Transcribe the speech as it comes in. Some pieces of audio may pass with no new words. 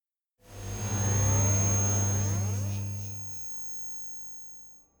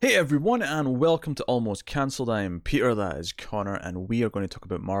Hey everyone, and welcome to Almost Cancelled. I am Peter, that is Connor, and we are going to talk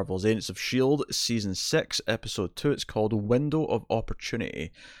about Marvel's Agents of S.H.I.E.L.D. Season 6, Episode 2. It's called Window of Opportunity.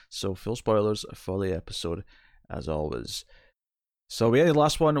 So, full spoilers for the episode, as always. So, we had the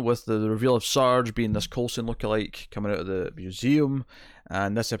last one with the reveal of Sarge being this Coulson lookalike coming out of the museum,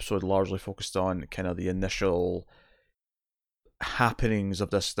 and this episode largely focused on kind of the initial happenings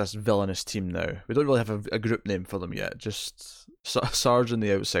of this villainous team now. We don't really have a group name for them yet, just Sarge and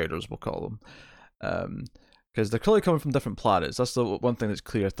the Outsiders, we'll call them. Because they're clearly coming from different planets. That's the one thing that's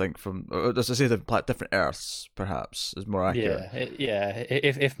clear, I think, from, as I say, different Earths, perhaps, is more accurate. Yeah.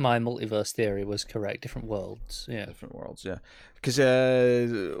 If my multiverse theory was correct, different worlds. Yeah, different worlds. Yeah, because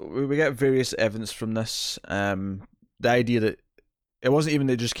we get various evidence from this. The idea that it wasn't even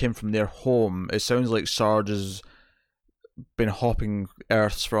they just came from their home. It sounds like Sarge has been hopping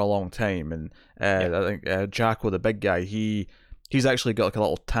Earths for a long time, and I think Jacko, the big guy, he's actually got like a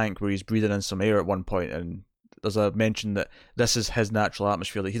little tank where he's breathing in some air at one point, and there's a mention that this is his natural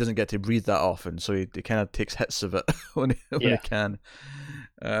atmosphere, that he doesn't get to breathe that often, so he kind of takes hits of it when he can.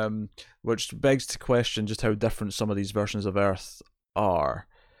 Which begs to question just how different some of these versions of Earth are.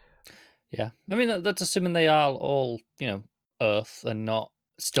 Yeah, I mean that's assuming they are all Earth and not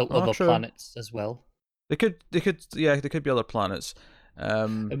still other true. planets as well. They could be other planets.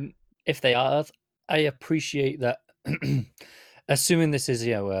 If they are Earth, I appreciate that. Assuming this is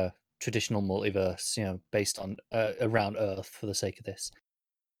a traditional multiverse, based on around Earth for the sake of this,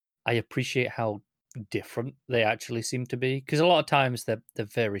 I appreciate how different they actually seem to be, because a lot of times they're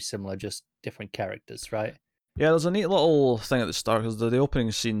very similar, just different characters, right? Yeah, there's a neat little thing at the start, because the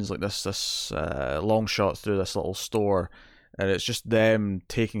opening scene's like this long shot through this little store, and it's just them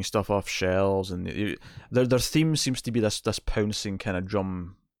taking stuff off shelves, and their theme seems to be this pouncing kind of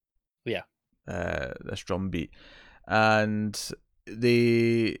drum. Yeah. This drum beat, and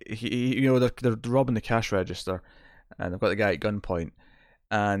they're robbing the cash register, and they've got the guy at gunpoint,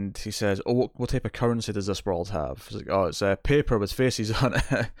 and he says, "Oh, what type of currency does this world have?" It's like, "Oh, it's paper with faces on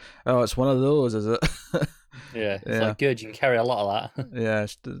it." "Oh, it's one of those, is it?" Yeah, it's like, good, you can carry a lot of that. Yeah,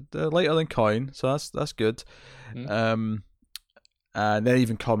 it's lighter than coin, so that's good. Mm-hmm. And then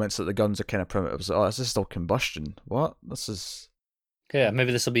even comments that the guns are kind of primitive. It's like, "Oh, this is still combustion. What? This is..." Yeah,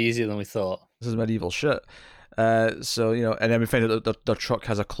 maybe this will be easier than we thought. This is medieval shit. So, and then we find out that their truck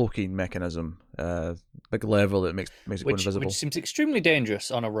has a cloaking mechanism, big lever that makes it go invisible. Which seems extremely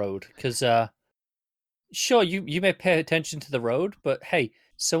dangerous on a road, because sure, you may pay attention to the road, but hey,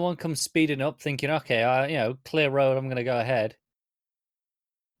 someone comes speeding up thinking, okay, clear road, I'm going to go ahead.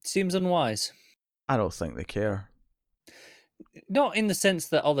 Seems unwise. I don't think they care. Not in the sense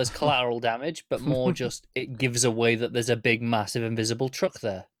that, there's collateral damage, but more just it gives away that there's a big, massive, invisible truck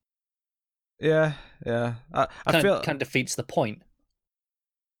there. Yeah. I feel kind of defeats the point.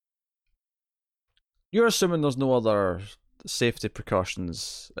 You're assuming there's no other safety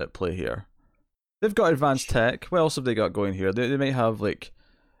precautions at play here. They've got advanced tech. What else have they got going here? They might have like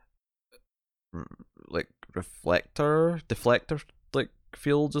deflector like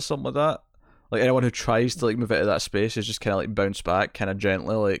fields or something like that. Like anyone who tries to like move out of that space is just kind of like bounce back kind of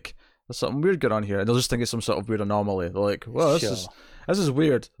gently, like there's something weird going on here, and they'll just think it's some sort of weird anomaly. They're like, "Well, this is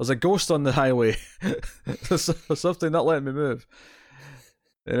weird. There's a ghost on the highway. There's something not letting me move."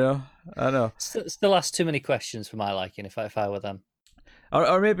 I know. Still ask too many questions for my liking. If I were them,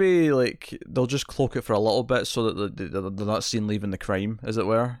 or maybe like they'll just cloak it for a little bit so that they're not seen leaving the crime, as it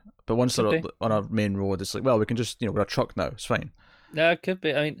were. But once they're on a main road, it's like, well, we can just we're a truck now. It's fine. Yeah, it could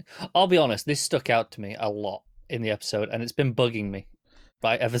be. I mean, I'll be honest. This stuck out to me a lot in the episode, and it's been bugging me,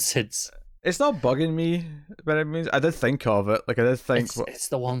 right, ever since. It's not bugging me, but it means I did think of it. Like I did think, it's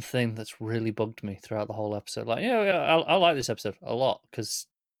the one thing that's really bugged me throughout the whole episode. Like, I like this episode a lot because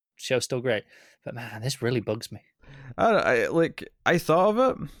the show's still great, but man, this really bugs me. I thought of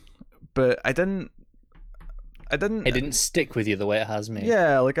it, but I didn't. It didn't stick with you the way it has me.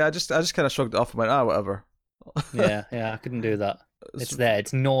 Yeah, like I just kind of shrugged it off and went, whatever. yeah, I couldn't do that. It's there.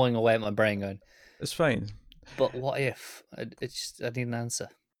 It's gnawing away at my brain, going, it's fine. But what if? I need an answer.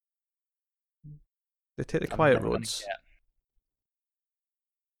 They take the quiet roads.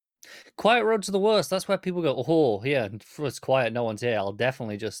 Quiet roads are the worst. That's where people go, "Oh, yeah, it's quiet. No one's here. I'll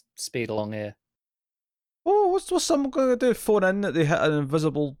definitely just speed along here." Oh, what's someone going to do? Phone in that they hit an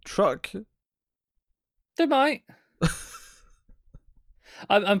invisible truck? They might.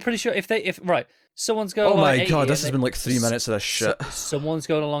 I'm pretty sure if someone's going. Oh my god, this has been like 3 minutes of this shit. Someone's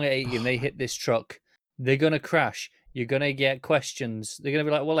going along at 80 and they hit this truck. They're gonna crash. You're gonna get questions. They're gonna be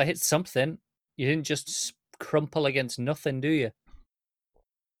like, "Well, I hit something. You didn't just crumple against nothing, do you?"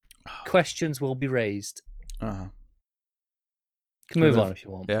 Questions will be raised. can move on if you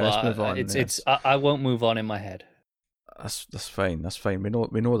want. Yeah, but let's move on. I won't move on in my head. That's fine. That's fine. We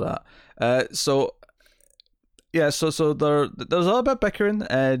know that. So there's a little bit of bickering.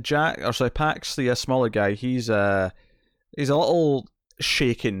 Pax, the smaller guy, he's a little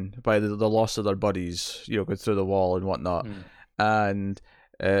shaken by the loss of their buddies, going through the wall and whatnot, and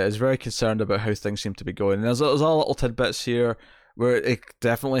is very concerned about how things seem to be going. And there's all little tidbits here where it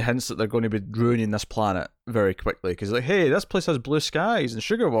definitely hints that they're going to be ruining this planet very quickly, because like, hey, this place has blue skies and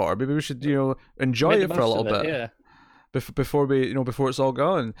sugar water. Maybe we should enjoy it for a little bit. Yeah. Before it's all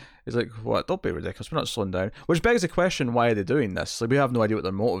gone. It's like, what? Don't be ridiculous. We're not slowing down. Which begs the question: why are they doing this? Like, we have no idea what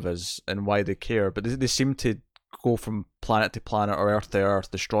their motive is and why they care. But they seem to go from planet to planet or Earth to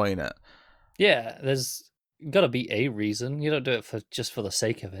Earth, destroying it. Yeah, there's got to be a reason. You don't do it just for the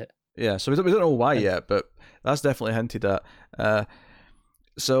sake of it. Yeah, so we don't know why yet, but that's definitely hinted at.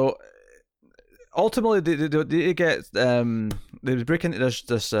 So ultimately, they break into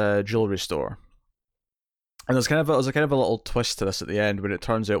this jewelry store. And there's kind of a little twist to this at the end when it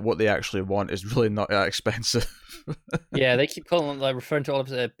turns out what they actually want is really not that expensive. Yeah, they keep calling them, like, referring to all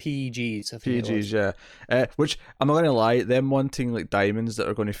of it PGs. PGs, yeah. Which, I'm not going to lie, them wanting like diamonds that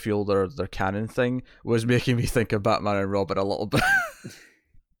are going to fuel their cannon thing was making me think of Batman and Robin a little bit.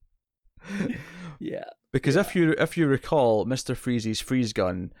 Yeah. Because if you recall, Mr. Freeze's freeze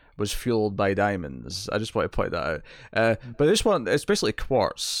gun was fueled by diamonds. I just want to point that out. But this one, it's basically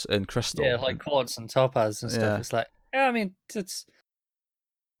quartz and crystal. Yeah, like quartz and topaz and stuff. Yeah. It's like, I mean, it's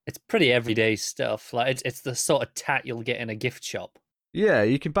pretty everyday stuff. Like it's the sort of tat you'll get in a gift shop. Yeah,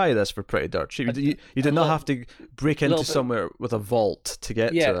 you can buy this for pretty dirt cheap. You did not have to break into somewhere with a vault to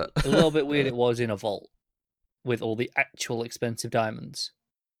get to it. A little bit weird it was in a vault with all the actual expensive diamonds.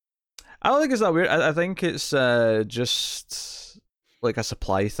 I don't think it's that weird. I think it's just like a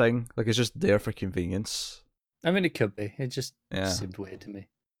supply thing. Like, it's just there for convenience. I mean, it could be. It just seemed weird to me.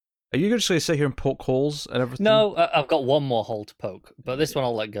 Are you just going to sit here and poke holes and everything? No, I've got one more hole to poke, but this one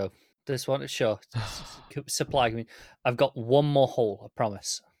I'll let go. This one, sure. Supply me. I've got one more hole, I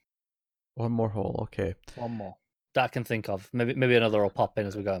promise. One more hole, okay. One more that I can think of. Maybe another will pop in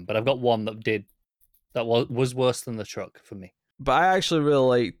as we're going, but I've got one that was worse than the truck for me. But I actually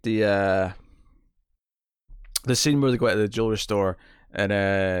really like the scene where they go out to the jewelry store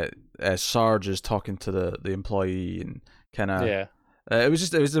and Sarge is talking to the employee and kind of it was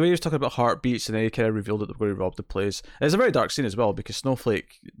the way he was talking about heartbeats, and then he kind of revealed that they're going to rob the place. And it's a very dark scene as well because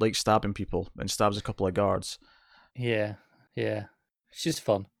Snowflake likes stabbing people and stabs a couple of guards. Yeah, she's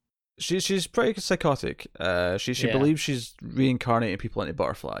fun. She's pretty psychotic. She believes she's reincarnating people into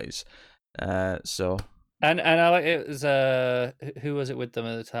butterflies. So. And I like it was who was it with them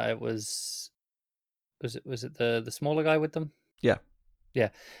at the time? Was it the smaller guy with them? Yeah.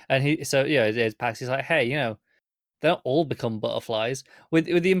 And it's Pax. He's like, hey, they don't all become butterflies. With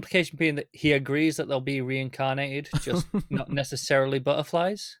the implication being that he agrees that they'll be reincarnated, just not necessarily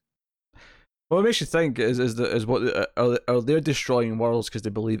butterflies. What makes you think is what are they destroying worlds because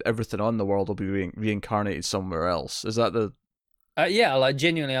they believe everything on the world will be reincarnated somewhere else? Is that the? Yeah, like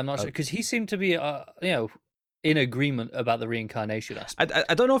genuinely, I'm not sure because he seemed to be, in agreement about the reincarnation aspect.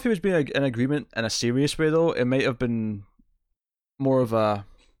 I don't know if he was being in agreement in a serious way though. It might have been more of a.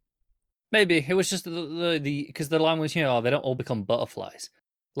 Maybe it was just the because the line was they don't all become butterflies.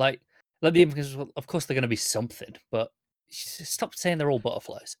 Like the implication was, of course they're going to be something, but stop saying they're all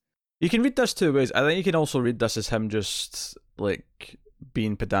butterflies. You can read this two ways. I think you can also read this as him just like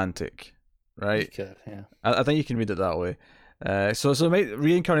being pedantic, right? You could, yeah. I think you can read it that way. So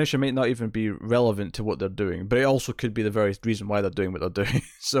reincarnation might not even be relevant to what they're doing, but it also could be the very reason why they're doing what they're doing.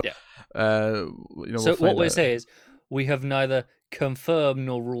 So, so what we're saying is we have neither confirmed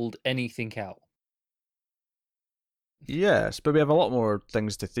nor ruled anything out. Yes, but we have a lot more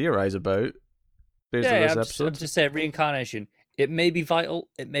things to theorize about based on this episode. I'm just saying reincarnation. It may be vital.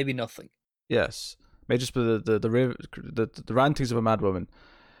 It may be nothing. Yes, it may just be the rantings of a mad woman.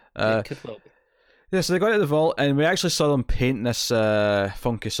 It could well be. Yeah, so they got out of the vault, and we actually saw them paint this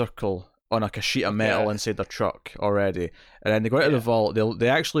funky circle on like a sheet of metal inside their truck already. And then they go out of the vault. They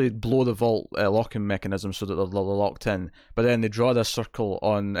actually blow the vault locking mechanism so that they're locked in. But then they draw this circle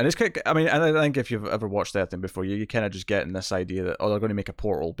on, and it's kind of, I think if you've ever watched anything before, you kind of just get in this idea that they're going to make a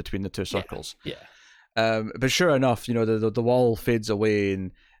portal between the two circles. Yeah. But sure enough, the wall fades away,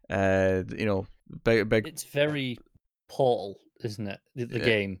 and big. It's very Portal, isn't it? The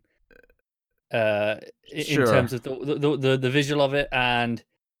game. In terms of the visual of it, and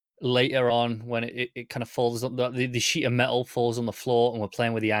later on when it kind of falls on the sheet of metal falls on the floor and we're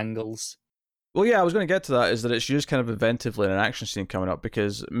playing with the angles. Well, yeah, I was going to get to that, is that it's used kind of inventively in an action scene coming up,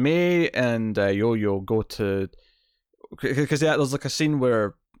 because May and Yo-Yo go to because there's like a scene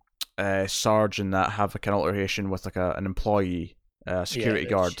where Sarge and that have like an altercation with like an employee, security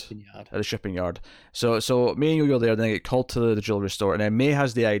guard at the shipping yard. So May and Yo-Yo are there, then they get called to the jewelry store, and then May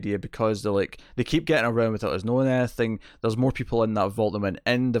has the idea because they keep getting around without us knowing anything. There's more people in that vault than went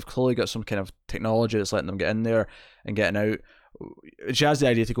in. They've clearly got some kind of technology that's letting them get in there and getting out. She has the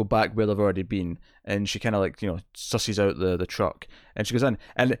idea to go back where they've already been, and she kind of like, susses out the truck, and she goes in,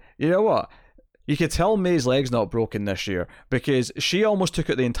 and you know what? You could tell May's leg's not broken this year because she almost took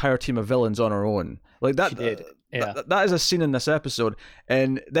out the entire team of villains on her own. Like that, she did. Yeah. That is a scene in this episode,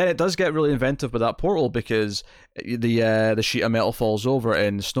 and then it does get really inventive with that portal because the sheet of metal falls over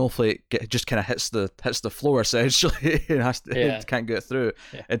and Snowflake just kind of hits the floor essentially and can't get through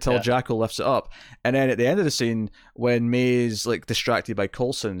until Jackal lifts it up. And then at the end of the scene, when May's like distracted by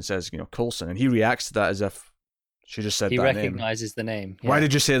Coulson, says Coulson, and he reacts to that as if she just said that name. He recognizes the name. Yeah. Why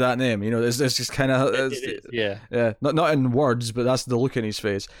did you say that name? It's just kind of... Yeah. Not in words, but that's the look in his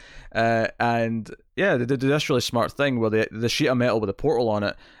face. And yeah, they did this really smart thing where the sheet of metal with a portal on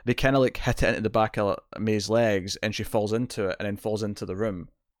it, they kind of like hit it into the back of May's legs, and she falls into it and then falls into the room,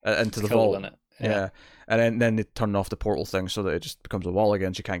 into the vault. Isn't it? Yeah. And then they turn off the portal thing so that it just becomes a wall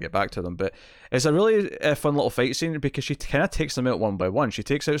again. She can't get back to them. But it's a really fun little fight scene because she kind of takes them out one by one. She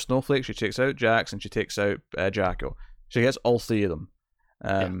takes out Snowflake, she takes out Jax, and she takes out Jackal. She gets all three of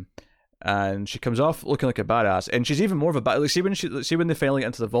them. And she comes off looking like a badass. And she's even more of a badass. Like, see when they finally get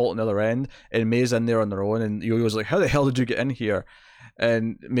into the vault on the other end, and May's in there on their own, and Yo-Yo's like, how the hell did you get in here?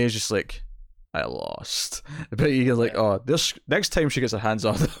 And May's just like, I lost. But you're like, oh, this next time she gets her hands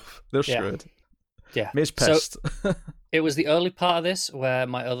on them, they're screwed. Yeah. May's pissed. So, it was the early part of this where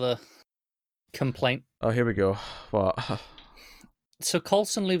my other complaint. Oh, here we go. What? So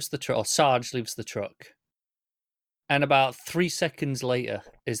Coulson leaves the truck, or Sarge leaves the truck, and about 3 seconds later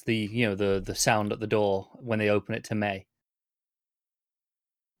is the sound at the door when they open it to May.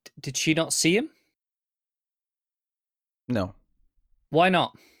 Did she not see him? No. Why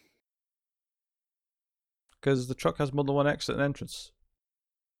not? Because the truck has more than one exit and entrance.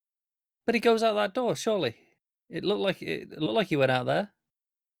 But he goes out that door, surely. It looked like he went out there.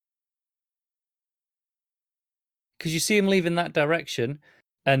 Because you see him leaving that direction,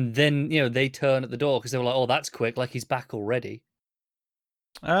 and then they turn at the door because they were like, "Oh, that's quick! Like he's back already."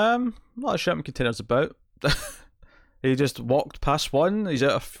 A lot of shipping containers about. He just walked past one. He's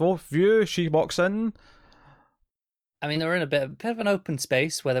out of full view. She walks in. I mean, they were in a bit of an open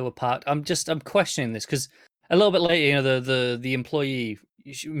space where they were parked. I'm questioning this because a little bit later, the employee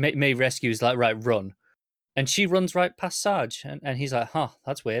May rescues like, right, run, and she runs right past Sarge, and he's like, huh,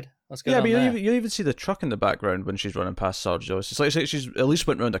 that's weird. What's going on there? Yeah, but you even see the truck in the background when she's running past Sarge, though. It's like she's at least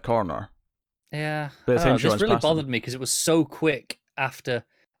went round a corner. Yeah, this really bothered me because it was so quick after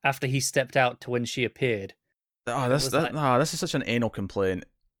he stepped out to when she appeared. Oh, this is such an anal complaint.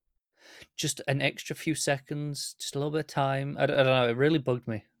 Just an extra few seconds, just a little bit of time. I don't know. It really bugged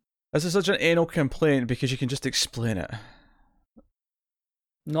me. This is such an anal complaint because you can just explain it.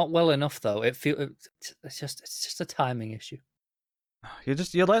 Not well enough though. It's just a timing issue.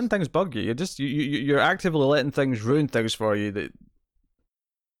 You're letting things bug you. You're actively letting things ruin things for you. That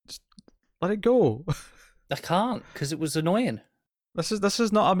just let it go. I can't because it was annoying. This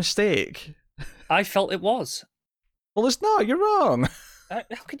is not a mistake. I felt it was. Well, it's not. You're wrong. How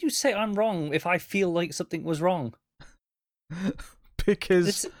could you say I'm wrong if I feel like something was wrong?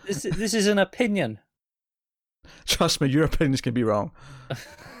 Because this is an opinion. Trust me, your opinions can be wrong.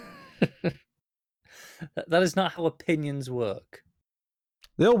 That is not how opinions work.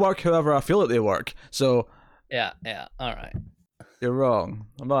 They'll work however I feel that they work. So yeah, all right. You're wrong.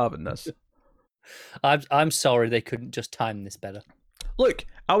 I'm not having this. I'm sorry they couldn't just time this better. Look,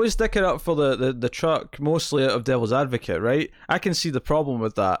 I was sticking up for the truck mostly out of Devil's Advocate, right? I can see the problem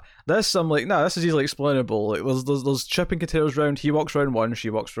with that. This, I'm like, this is easily explainable. Like, there's shipping containers round. He walks around one,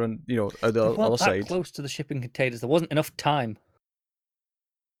 she walks around, the other side. Close to the shipping containers, there wasn't enough time.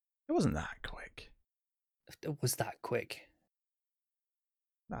 It wasn't that quick. It was that quick.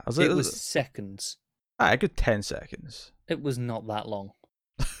 It was seconds. A good 10 seconds. It was not that long.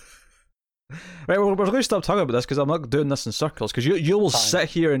 Right, we're going to stop talking about this because I'm not doing this in circles. Because you will sit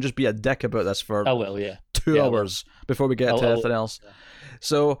here and just be a dick about this for 2 hours before we get to anything else. Yeah.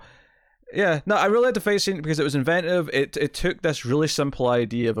 So, I really liked the fight scene because it was inventive. It took this really simple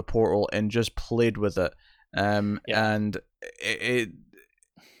idea of a portal and just played with it. And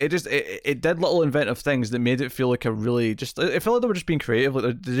it did little inventive things that made it feel like a really it felt like they were just being creative.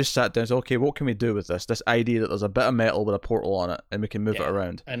 Like they just sat down and said, okay, what can we do with this idea that there's a bit of metal with a portal on it and we can move it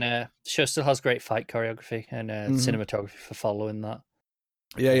around. And the show still has great fight choreography and cinematography for following that.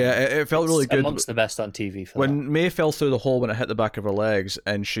 Yeah, it felt really good. Amongst the best on TV for that. When May fell through the hole when it hit the back of her legs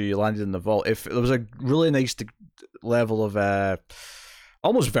and she landed in the vault, there was a really nice level of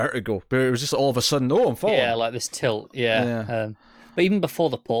almost vertigo, but it was just all of a sudden, oh, I'm falling. Yeah, like this tilt. Yeah. But even before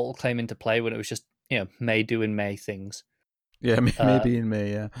the portal came into play, when it was just May doing May things. Yeah, maybe in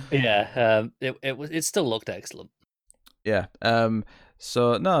May. Yeah. Yeah. It still looked excellent. Yeah.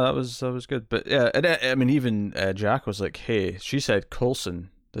 So no, that was good. But yeah, and I mean, even Jack was like, "Hey," she said, "Coulson."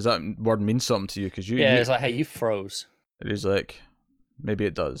 Does that word mean something to you? Because it's like, "Hey, you froze." It is like, maybe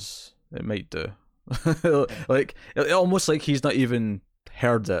it does. It might do. Like almost like he's not even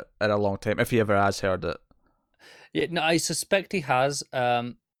heard it in a long time, if he ever has heard it. Yeah, no, I suspect he has.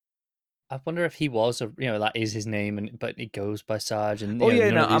 I wonder if he was that is his name, but he goes by Sarge, and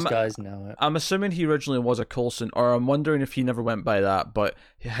none of these guys know it. I'm assuming he originally was a Coulson, or I'm wondering if he never went by that, but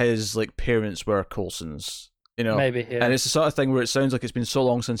his parents were Coulsons, Maybe, yeah. And it's the sort of thing where it sounds like it's been so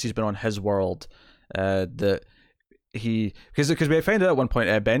long since he's been on his world that he because we found out at one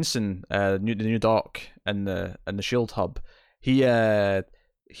point Benson, the new doc in the Shield hub, he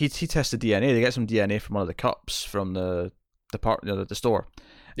tested DNA. They get some DNA from one of the cups from the store.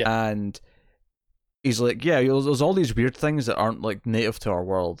 Yeah. And he's like, yeah, there's all these weird things that aren't like native to our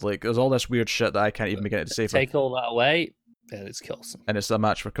world. Like, there's all this weird shit that I can't even begin to decipher. Take all that away, and it's Coulson. And it's a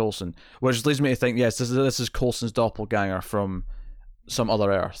match for Coulson, which leads me to think, yes, this is Coulson's doppelganger from some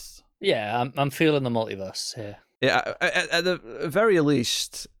other Earth. Yeah, I'm feeling the multiverse here. Yeah, at the very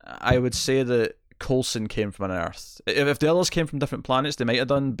least, I would say that Coulson came from an Earth. If the others came from different planets, they might have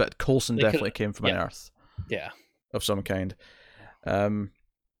done, but Coulson definitely came from an Earth. Yeah. Of some kind.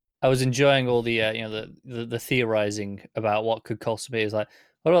 I was enjoying all the the theorizing about what could Coulson be. Is like,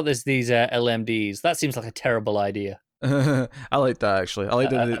 what about these LMDs? That seems like a terrible idea. I like that, actually. I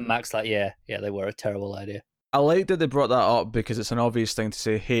like that. And Mac's like, yeah, they were a terrible idea. I like that they brought that up because it's an obvious thing to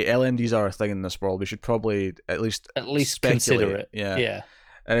say, hey, LMDs are a thing in this world. We should probably at least consider it. Yeah.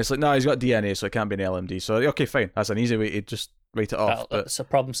 And it's like, no, he's got DNA, so it can't be an LMD. So, okay, fine. That's an easy way to just write it off. It's a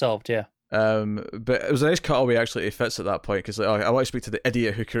problem solved, yeah. But it was a nice cutaway, actually, to Fitz at that point, because I want to speak to the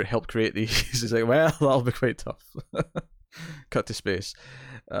idiot who helped create these. He's like, well, that'll be quite tough. Cut to space.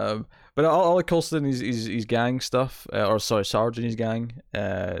 But all the Coulson, his gang stuff, Sarge and his gang,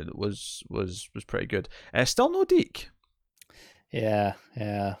 was pretty good. Still no Deke. Yeah.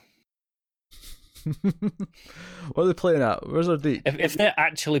 What are they playing at? Where's our Deke? If they're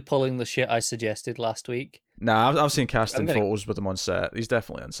actually pulling the shit I suggested last week. Nah, I've seen casting photos with him on set. He's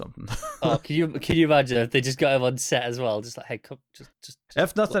definitely on something. Oh, can you imagine if they just got him on set as well? Just like, hey, come, just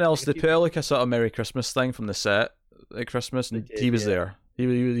if nothing else, they put out like a sort of Merry Christmas thing from the set at Christmas, and he was there.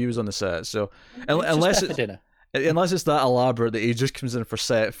 He was on the set. So unless it's that elaborate that he just comes in for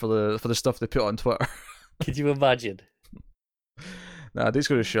set for the stuff they put on Twitter. Could you imagine? Nah, he's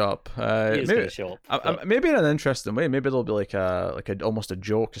going to show up. Maybe in an interesting way. Maybe there'll be like almost a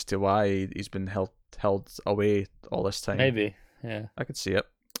joke as to why he's been held away all this time. Maybe, yeah. I could see it.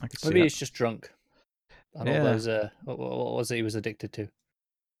 Maybe he's just drunk. And all those, what was it he was addicted to?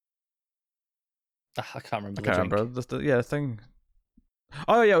 I can't remember. The thing.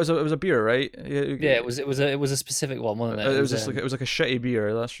 Oh yeah, it was a beer, right? Yeah, it was a specific one, wasn't it? It was like a shitty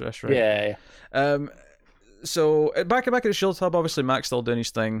beer. That's right. Yeah. So back at the Shield Hub, obviously Mac's still doing his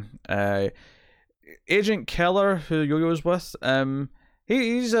thing. Agent Keller, who Yo-Yo's with,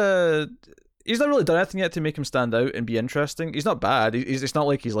 he's not really done anything yet to make him stand out and be interesting. He's not bad. It's not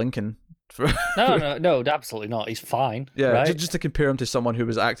like he's Lincoln. No, absolutely not. He's fine. Yeah, right? just to compare him to someone who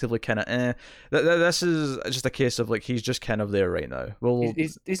was actively kind of This is just a case of like he's just kind of there right now. Well,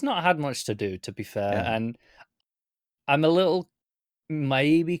 he's not had much to do, to be fair, and I'm a little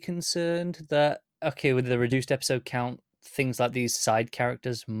maybe concerned that with the reduced episode count, things like these side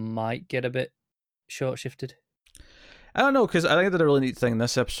characters might get a bit short-shifted. I don't know, because I think they did a really neat thing in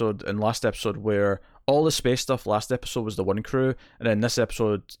this episode and last episode where all the space stuff last episode was the one crew, and then this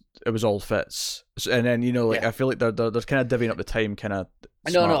episode it was all Fitz. And then I feel like they're kind of divvying up the time, kind of.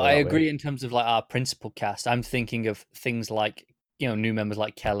 No, I agree. In terms of like our principal cast, I'm thinking of things like new members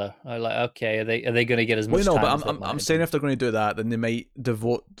like Keller. Like, okay, are they going to get as much? Well, time? But I'm saying if they're going to do that, then they might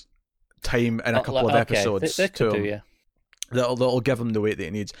devote time in a couple of episodes they could do, yeah. That'll give him the weight that he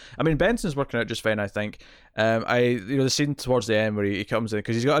needs. I mean, Benson's working out just fine, I think. The scene towards the end where he comes in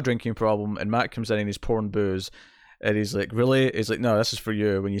because he's got a drinking problem, and Matt comes in and he's pouring booze, and he's like, "Really?" He's like, "No, this is for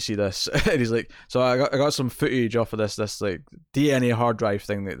you when you see this." And he's like, "So I got some footage off of this like DNA hard drive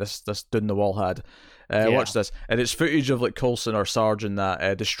thing that this dude in the wall had." Watch this, and it's footage of like Coulson or Sarge and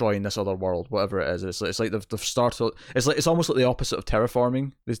that destroying this other world, whatever it is. It's like they've started. It's almost like the opposite of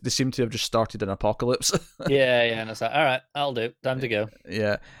terraforming. They seem to have just started an apocalypse. Yeah, and it's like, all right, I'll do. Time to go.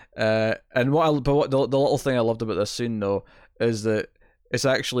 Yeah, and the little thing I loved about this scene though is that it's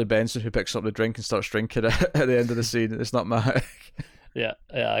actually Benson who picks up the drink and starts drinking it at the end of the scene. It's not Mac. Yeah,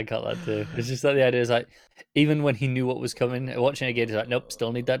 I got that too. It's just that the idea is like, even when he knew what was coming, watching it again, he's like, nope,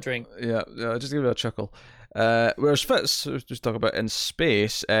 still need that drink. Yeah, just give it a chuckle. Whereas Fitz, just talk about in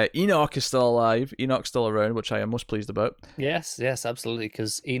space, Enoch is still alive. Enoch's still around, which I am most pleased about. Yes, absolutely,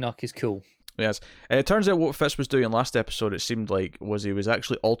 because Enoch is cool. Yes, it turns out what Fitz was doing last episode, it seemed like, was he was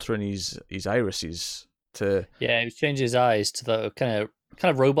actually altering his irises to. Yeah, he was changing his eyes to the kind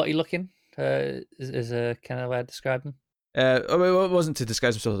of robot-y looking. Is a kind of way I describe him. It wasn't to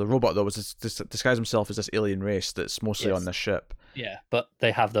disguise himself as a robot though. It was to disguise himself as this alien race that's mostly on this ship. Yeah, but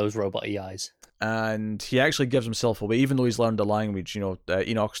they have those robot-y eyes. And he actually gives himself away, even though he's learned the language.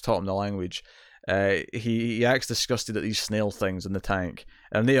 Enoch's taught him the language. He acts disgusted at these snail things in the tank,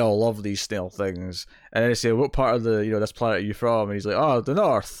 and they all love these snail things. And then they say, "What part of the this planet are you from?" And he's like, "Oh, the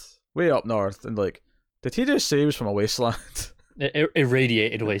north, way up north." And like, did he just say he was from a wasteland?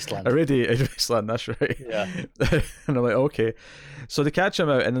 Irradiated wasteland. Irradiated wasteland, that's right. Yeah. And I'm like, okay. So they catch him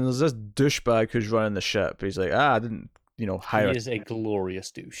out, and then there's this douchebag who's running the ship. He's like, I didn't, hire. He is a glorious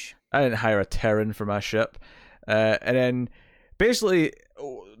douche. I didn't hire a Terran for my ship. And then basically,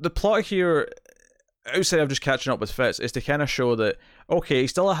 the plot here, outside of just catching up with Fitz, is to kind of show that, okay, he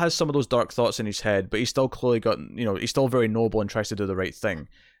still has some of those dark thoughts in his head, but he's still clearly got, he's still very noble and tries to do the right thing.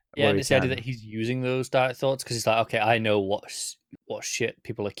 Yeah, and it's the idea that he's using those dark thoughts because he's like, okay, I know what shit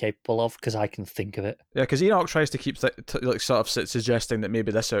people are capable of because I can think of it. Yeah, because Enoch tries to keep sort of suggesting that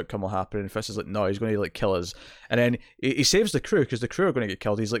maybe this outcome will happen, and Fitz is like, no, he's going to kill us. And then he saves the crew because the crew are going to get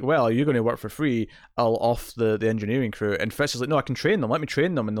killed. He's like, well, you're going to work for free. I'll off the engineering crew. And Fitz is like, no, I can train them. Let me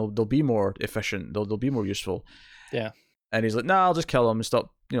train them, and they'll be more efficient. They'll be more useful. Yeah. And he's like, nah, I'll just kill them and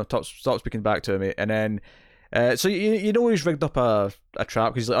stop speaking back to me. And then. So he's rigged up a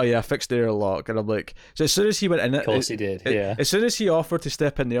trap because he's like, oh yeah, I fixed the airlock, and I'm like, so as soon as he went in it, of course he did, yeah. As soon as he offered to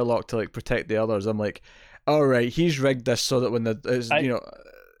step in the airlock to protect the others, I'm like, all right, he's rigged this so that when the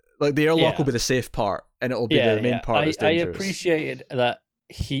airlock will be the safe part, and it'll be the main part that's dangerous. I appreciated that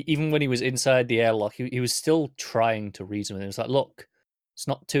he, even when he was inside the airlock, he was still trying to reason with him. It's like, look, it's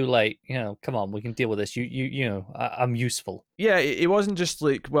not too late. Come on, we can deal with this. I'm useful. Yeah, it wasn't just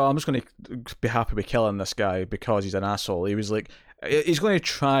like, well, I'm just going to be happy with killing this guy because he's an asshole. He was like, he's going to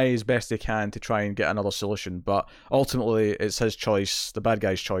try his best he can to try and get another solution, but ultimately it's his choice, the bad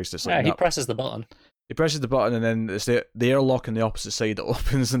guy's choice. That's he presses the button. He presses the button, and then it's the airlock on the opposite side that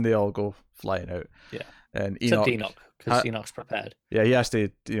opens, and they all go flying out. Yeah, and Enoch, because Enoch's prepared. Yeah, he has to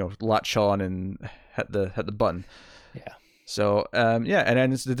latch on and hit the button. Yeah. So, and then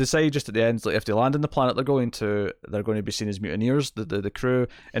they decide just at the end, like, if they land on the planet they're going to be seen as mutineers, the crew,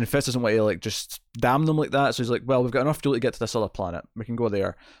 and Fitz doesn't want to, just damn them like that, so he's like, well, we've got enough fuel to get to this other planet, we can go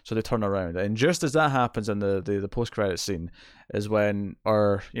there, so they turn around, and just as that happens in the post-credit scene, is when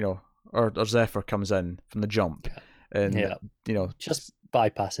our Zephyr comes in from the jump, and, just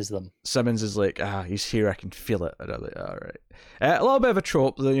bypasses them. Simmons is like, he's here, I can feel it, and I'm like, alright. A little bit of a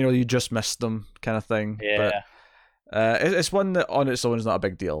trope, you just missed them, kind of thing, yeah. But it's one that on its own is not a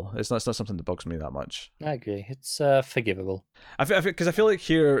big deal. It's not something that bugs me that much. I agree. It's forgivable. Because I feel like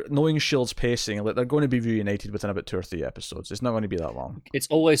here, knowing S.H.I.E.L.D.'s pacing, they're going to be reunited within about 2 or 3 episodes. It's not going to be that long. It's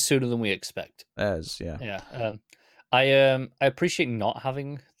always sooner than we expect. It is, yeah. Yeah. I appreciate not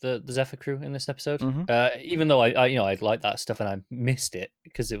having the Zephyr crew in this episode. Mm-hmm. Even though I like that stuff and I missed it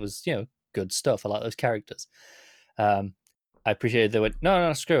because it was good stuff. I like those characters. I appreciated they went,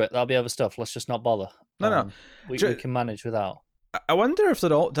 no, screw it. That'll be other stuff. Let's just not bother. No. We can manage without. I wonder if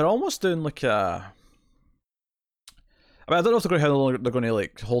they're almost doing like a. I don't know if how long they're going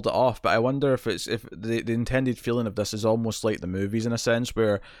to hold it off, but I wonder if the intended feeling of this is almost like the movies in a sense,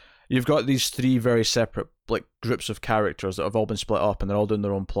 where you've got these 3 very separate groups of characters that have all been split up and they're all doing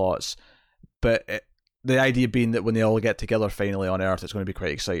their own plots, but the idea being that when they all get together finally on Earth, it's going to be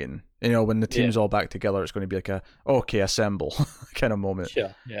quite exciting. When the team's all back together, it's going to be like a assemble kind of moment.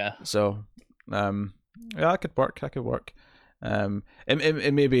 Sure. Yeah. So, that could work.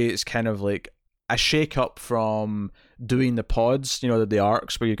 It maybe it's kind of like a shake up from doing the pods, the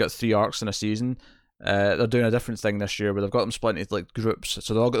arcs where you've got 3 arcs in a season. They're doing a different thing this year where they've got them split into groups,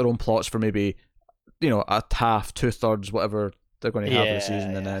 so they'll all got their own plots for maybe a half, 2/3, whatever they're going to have this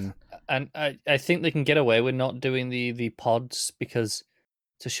season, and then. And I think they can get away with not doing the pods because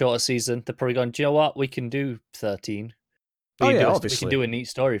it's a shorter season. They're probably going, do you know what? We can do 13. But Oh you yeah, do we obviously. can do a neat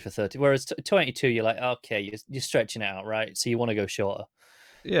story for 30. Whereas 22, you're like, okay, you're stretching it out, right? So you want to go shorter.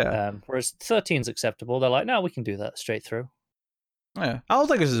 Yeah. Whereas 13 is acceptable. They're like, no, we can do that straight through. Yeah, I don't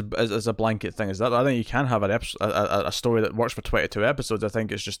think it's as a blanket thing as that. I think you can have a story that works for 22 episodes. I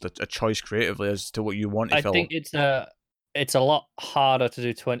think it's just a choice creatively as to what you want to I fill. think it's a lot harder to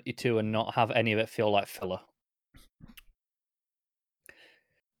do 22 and not have any of it feel like filler.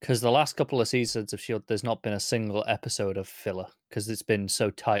 Because the last couple of seasons of S.H.I.E.L.D., there's not been a single episode of filler because it's been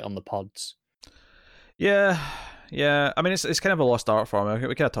so tight on the pods. Yeah. I mean, it's kind of a lost art form. We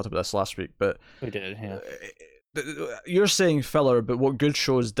kind of talked about this last week, but We did, yeah. You're saying filler, but what good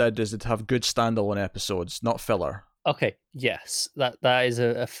shows did is to have good standalone episodes, not filler. Okay, yes, that is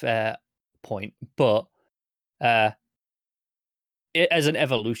a fair point, but as an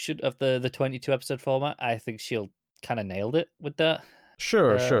evolution of the 22 episode format, I think S.H.I.E.L.D. kind of nailed it with that.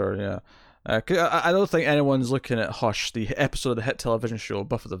 Sure, yeah. I don't think anyone's looking at Hush, the episode of the hit television show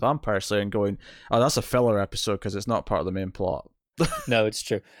Buffy the Vampire Slayer, and going, "Oh, that's a filler episode because it's not part of the main plot." No, it's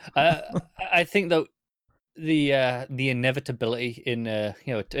true. I think though the inevitability in a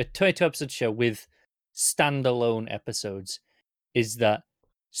 22 episode show with standalone episodes is that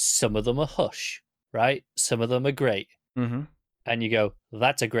some of them are Hush, right? Some of them are great, and you go,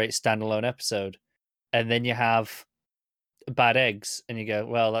 "That's a great standalone episode," and then you have Bad Eggs, and you go,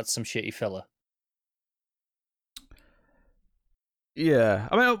 "Well, that's some shitty filler." Yeah,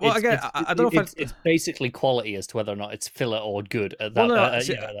 I mean, well, again, I don't know if it's basically quality as to whether or not it's filler or good. At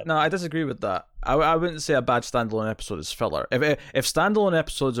that, no, I disagree with that. I wouldn't say a bad standalone episode is filler. If standalone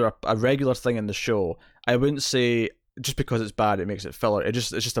episodes are a regular thing in the show, I wouldn't say just because it's bad it makes it filler. It's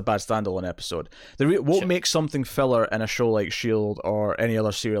just a bad standalone episode. What makes something filler in a show like S.H.I.E.L.D. or any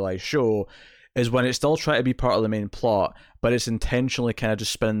other serialized show is when it's still trying to be part of the main plot, but it's intentionally kind of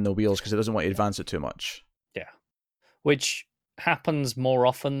just spinning the wheels because it doesn't want to advance it too much. Yeah, which happens more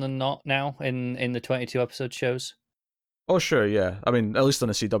often than not now in the 22 episode shows. Oh sure, yeah. I mean, at least on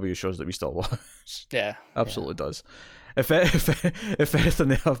the CW shows that we still watch. Yeah, absolutely does. If anything,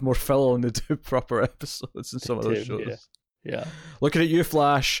 they have more filler and they do proper episodes in some of those shows. Yeah. Looking at you,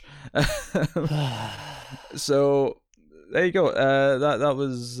 Flash. So there you go. That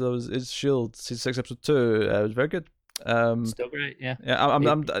was it's S.H.I.E.L.D. season 6 episode 2. It was very good. Still great. Yeah. Yeah.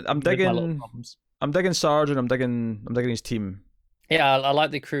 I'm digging Sarge and I'm digging his team. Yeah, I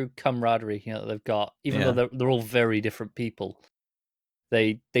like the crew camaraderie that they've got. Even though they're all very different people,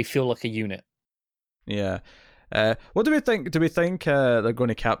 they feel like a unit. Yeah. What do we think? Do we think they're going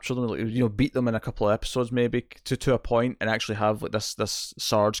to capture them? Like, beat them in a couple of episodes, maybe to a point, and actually have like this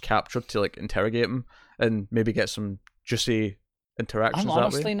Sarge captured to like interrogate him and maybe get some juicy interactions? I'm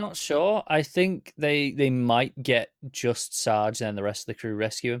honestly not sure. I think they might get just Sarge and the rest of the crew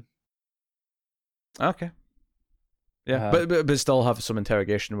rescue him. Okay. Yeah, but still have some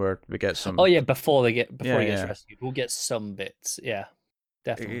interrogation where we get some. Oh yeah, before he gets rescued, we'll get some bits. Yeah,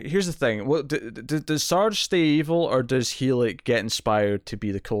 definitely. Here's the thing: does Sarge stay evil, or does he like get inspired to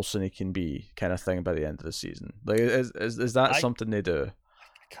be the Coulson he can be, kind of thing, by the end of the season? Like, is that something they do? I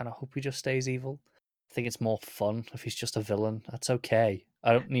kind of hope he just stays evil. I think it's more fun if he's just a villain. That's okay.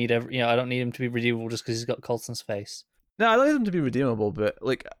 I don't need I don't need him to be redeemable just because he's got Coulson's face. No, I like him to be redeemable, but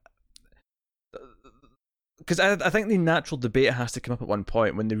like. Because I think the natural debate has to come up at one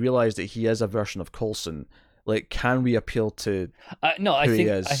point when they realize that he is a version of Coulson. Like, can we appeal to? No, I he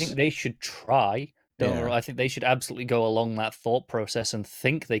is? think they should try. I think they should absolutely go along that thought process and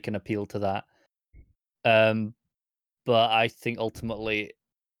think they can appeal to that. But I think ultimately,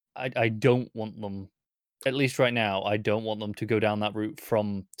 I don't want them. At least right now, I don't want them to go down that route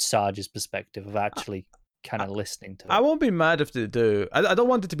from Sarge's perspective of actually. Kind of listening to it. I won't be mad if they do. I don't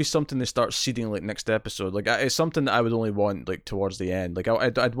want it to be something they start seeding like next episode. Like, it's something that I would only want like towards the end. Like,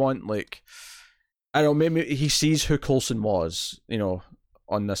 I'd want like, I don't know, maybe he sees who Coulson was,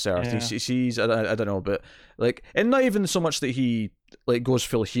 on this earth. Yeah. He sees, I don't know, but like, and not even so much that he like goes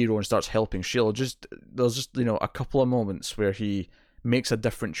full hero and starts helping S.H.I.E.L.D. Just there's just a couple of moments where he makes a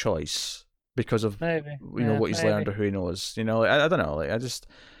different choice because of what he's learned or who he knows. I don't know. Like,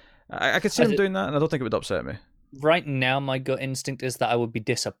 I could see him doing that, and I don't think it would upset me. Right now, my gut instinct is that I would be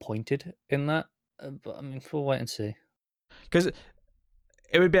disappointed in that. But I mean, we'll wait and see. Because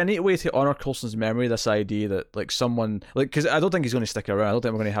it would be a neat way to honor Coulson's memory. This idea that like someone because I don't think he's going to stick around. I don't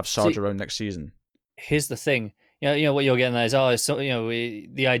think we're going to have Sarge around next season. Here's the thing. What you're getting at is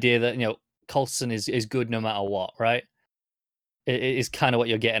the idea that Coulson is good no matter what, right? It is kind of what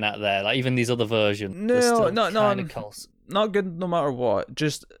you're getting at there. Like even these other versions, not good no matter what.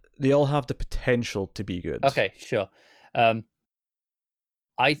 Just they all have the potential to be good. Okay, sure. I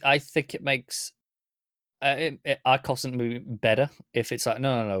think it makes R. Coulson movie better if it's like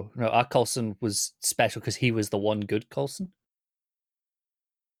no. R. Coulson was special because he was the one good Coulson.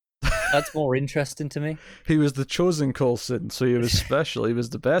 That's more interesting to me. He was the chosen Coulson, so he was special. He was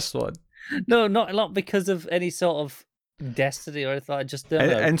the best one. No, not because of any sort of destiny or anything. I just don't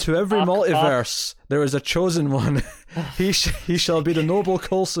know. Into every multiverse, there is a chosen one. he shall be the noble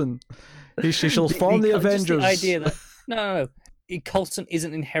Coulson. He shall form the Avengers. The idea that no. Coulson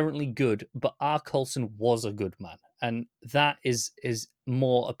isn't inherently good, but R. Coulson was a good man, and that is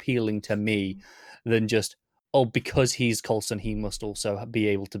more appealing to me than just because he's Coulson, he must also be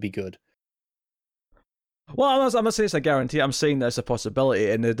able to be good. Well, I'm not saying it's a guarantee. I'm saying there's a possibility,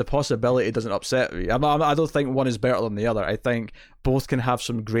 and the possibility doesn't upset me. I don't think one is better than the other. I think both can have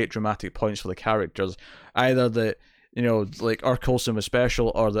some great dramatic points for the characters. Either that, like R. Coulson was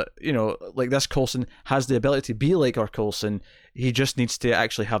special, or that, like this Coulson has the ability to be like R. Coulson. He just needs to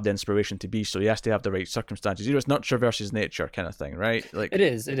actually have the inspiration to be, so he has to have the right circumstances. It's nurture versus nature kind of thing, right? Like it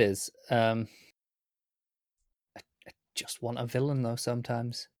is. I just want a villain though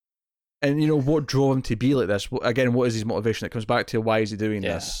sometimes. And what drove him to be like this? Again, what is his motivation? It comes back to why is he doing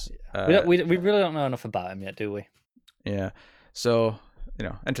this? We really don't know enough about him yet, do we? Yeah. So,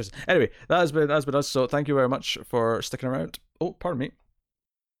 interesting. Anyway, that has been us. So thank you very much for sticking around. Oh, pardon me.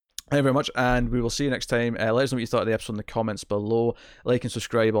 Thank you very much, and we will see you next time. Let us know what you thought of the episode in the comments below. Like and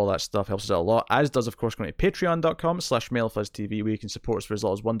subscribe, all that stuff helps us out a lot. As does, of course, going to patreon.com/MailFuzzTV, where you can support us for as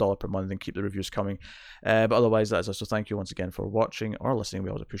little as $1 per month and keep the reviews coming. But otherwise, that is us. So thank you once again for watching or listening. We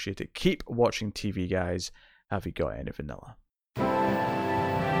always appreciate it. Keep watching TV, guys. Have you got any vanilla?